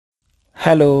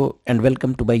Hello and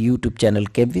welcome to my YouTube channel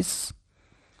ChemWis.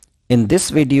 In this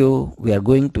video, we are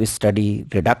going to study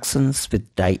reductions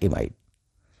with diimide.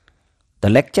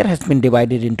 The lecture has been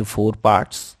divided into 4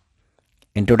 parts: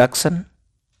 introduction,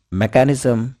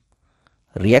 mechanism,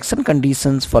 reaction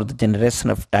conditions for the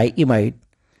generation of diimide,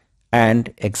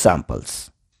 and examples.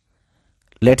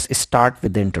 Let's start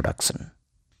with the introduction.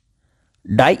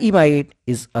 Diimide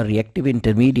is a reactive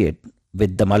intermediate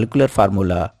with the molecular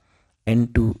formula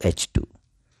N2H2.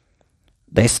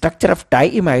 The structure of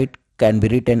diimide can be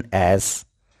written as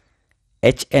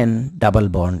HN double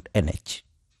bond NH.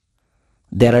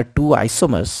 There are two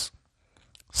isomers,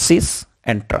 cis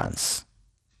and trans.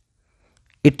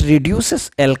 It reduces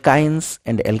alkynes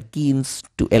and alkenes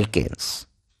to alkanes.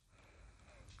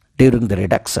 During the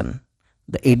reduction,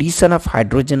 the addition of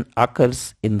hydrogen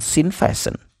occurs in syn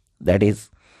fashion, that is,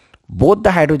 both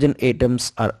the hydrogen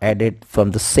atoms are added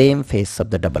from the same face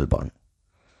of the double bond.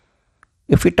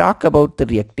 If we talk about the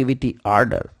reactivity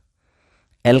order,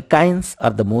 alkynes are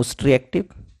the most reactive.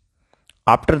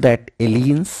 After that,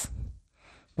 allenes,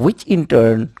 which in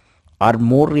turn are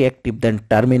more reactive than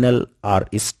terminal or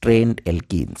strained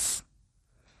alkenes.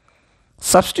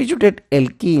 Substituted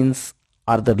alkenes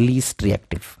are the least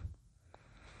reactive.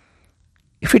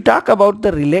 If we talk about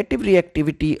the relative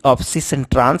reactivity of cis and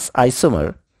trans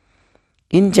isomer,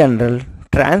 in general,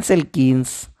 trans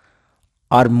alkenes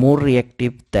are more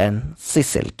reactive than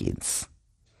cis alkenes.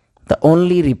 The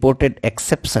only reported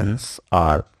exceptions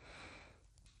are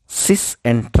cis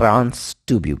and trans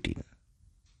 2-butene.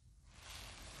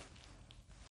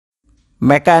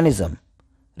 Mechanism: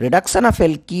 reduction of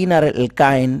alkene or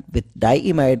alkyne with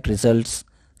diimide results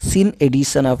in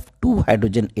addition of 2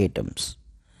 hydrogen atoms.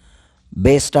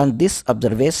 Based on this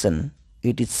observation,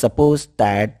 it is supposed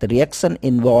that the reaction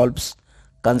involves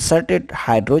concerted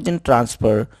hydrogen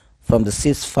transfer from the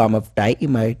cis form of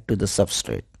diimide to the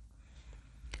substrate.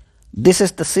 This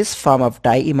is the cis form of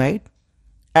diimide,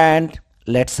 and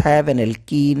let's have an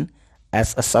alkene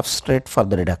as a substrate for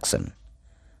the reduction.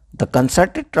 The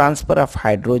concerted transfer of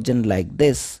hydrogen like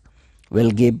this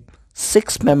will give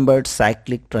 6-membered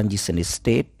cyclic transition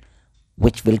state,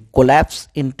 which will collapse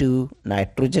into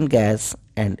nitrogen gas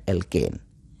and alkane.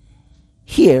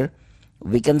 Here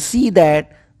we can see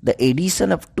that the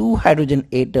addition of 2 hydrogen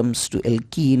atoms to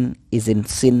alkene is in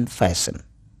syn fashion.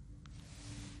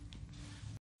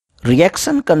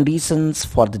 Reaction conditions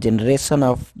for the generation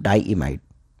of diimide.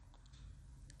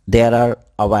 There are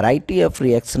a variety of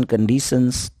reaction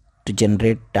conditions to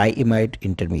generate diimide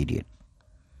intermediate.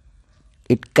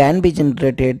 It can be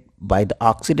generated by the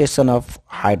oxidation of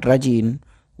hydrazine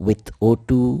with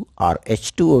O2 or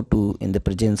H2O2 in the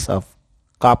presence of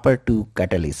copper 2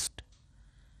 catalyst.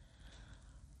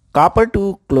 Copper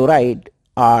 2 chloride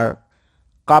or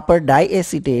copper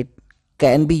diacetate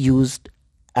can be used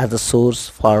as a source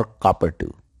for copper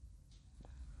 2.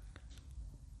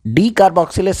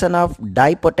 Decarboxylation of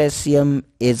dipotassium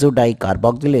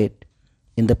azodicarboxylate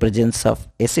in the presence of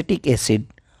acetic acid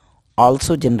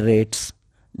also generates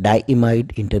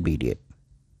diimide intermediate.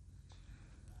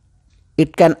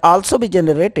 It can also be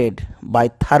generated by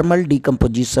thermal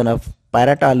decomposition of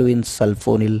paratoluene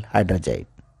sulfonyl hydrazide.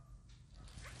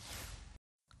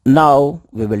 Now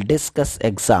we will discuss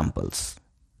examples.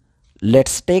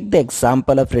 Let's take the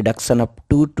example of reduction of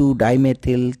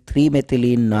 2,2-dimethyl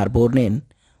 3-methylene norbornane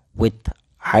with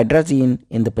hydrazine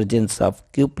in the presence of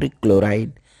cupric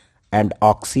chloride and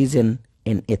oxygen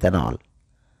in ethanol.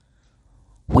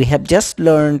 We have just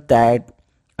learned that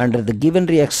under the given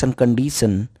reaction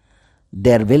condition,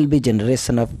 there will be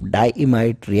generation of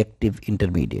diimide reactive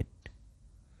intermediate.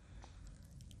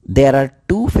 There are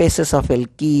 2 phases of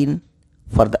alkene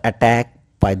for the attack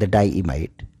by the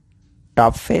diimide,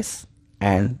 top phase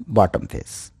and bottom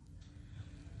phase.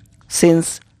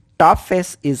 Since top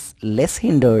phase is less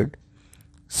hindered,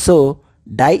 so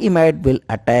diimide will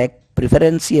attack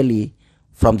preferentially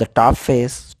from the top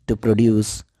phase to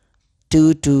produce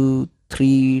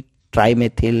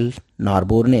 2,2,3-trimethyl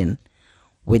norbornane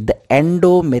with the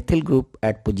endo-methyl group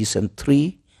at position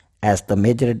 3 as the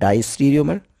major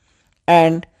diastereomer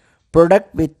and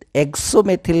product with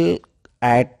exomethyl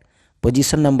at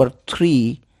position number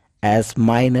 3 as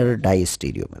minor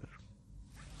diastereomer.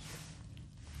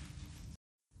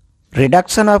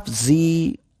 Reduction of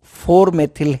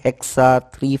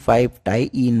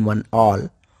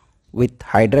Z4-methyl-hexa-3,5-diene-1-ol with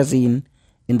hydrazine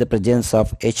in the presence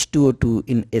of H2O2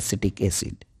 in acetic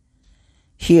acid.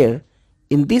 Here,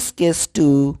 in this case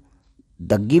too,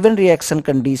 the given reaction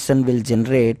condition will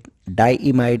generate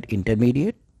diimide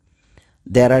intermediate.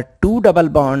 There are 2 double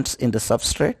bonds in the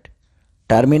substrate,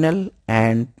 terminal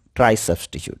and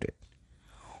tri-substituted.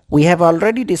 We have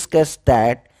already discussed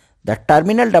that the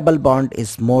terminal double bond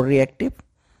is more reactive.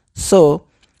 So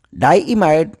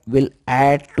diimide will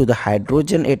add to the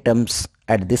hydrogen atoms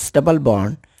at this double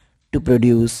bond to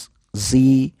produce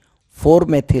Z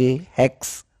 4-methyl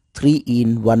hex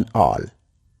 3-ene-1-ol.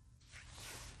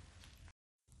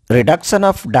 Reduction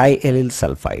of diallyl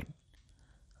sulfide.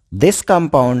 This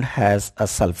compound has a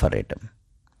sulfur atom.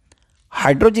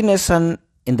 Hydrogenation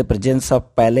in the presence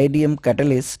of palladium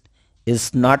catalyst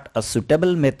is not a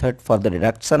suitable method for the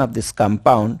reduction of this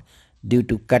compound due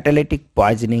to catalytic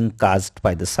poisoning caused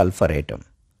by the sulfur atom.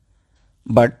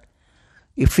 But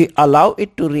if we allow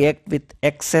it to react with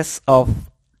excess of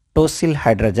tosyl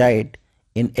hydrazide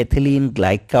in ethylene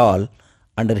glycol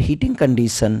under heating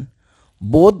condition,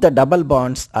 both the double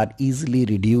bonds are easily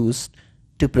reduced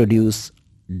to produce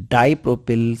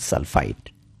dipropyl sulfide.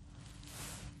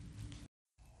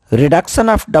 Reduction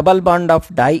of double bond of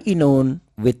dienone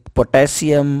with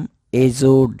potassium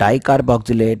azo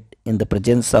dicarboxylate in the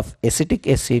presence of acetic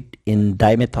acid in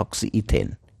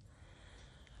dimethoxyethane.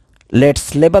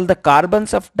 Let's label the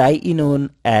carbons of dienone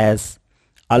as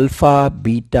alpha,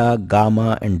 beta,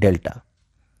 gamma and delta.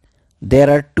 There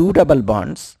are two double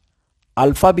bonds,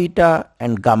 alpha beta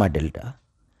and gamma delta.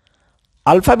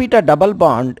 Alpha beta double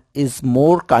bond is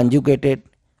more conjugated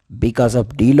because of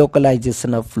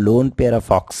delocalization of lone pair of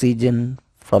oxygen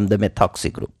from the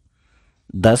methoxy group.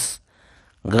 Thus,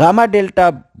 gamma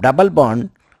delta double bond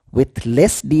with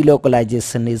less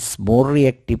delocalization is more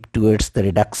reactive towards the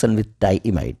reduction with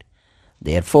diimide.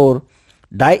 Therefore,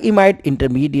 diimide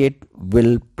intermediate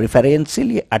will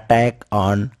preferentially attack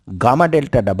on gamma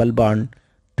delta double bond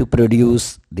to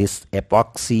produce this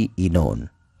epoxy enone.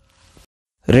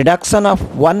 Reduction of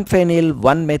 1-phenyl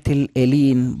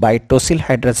 1-methyl-allene by tosyl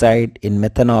hydrazide in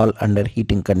methanol under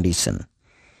heating condition.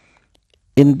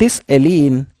 In this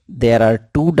allene, there are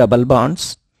two double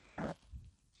bonds,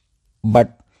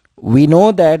 but we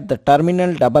know that the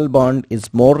terminal double bond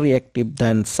is more reactive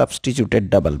than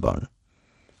substituted double bond.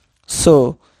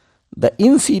 So, the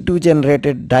in situ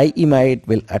generated diimide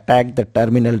will attack the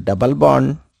terminal double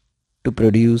bond to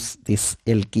produce this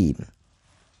alkene.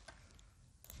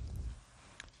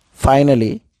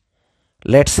 Finally,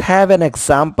 let's have an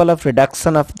example of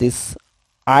reduction of this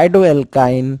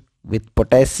iodoalkyne with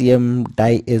potassium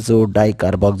diazo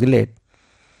dicarboxylate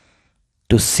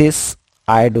to cis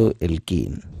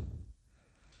iodoalkene.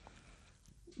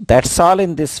 That's all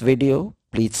in this video.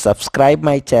 Please subscribe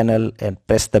my channel and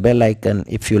press the bell icon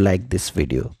if you like this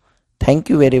video. Thank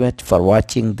you very much for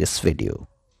watching this video.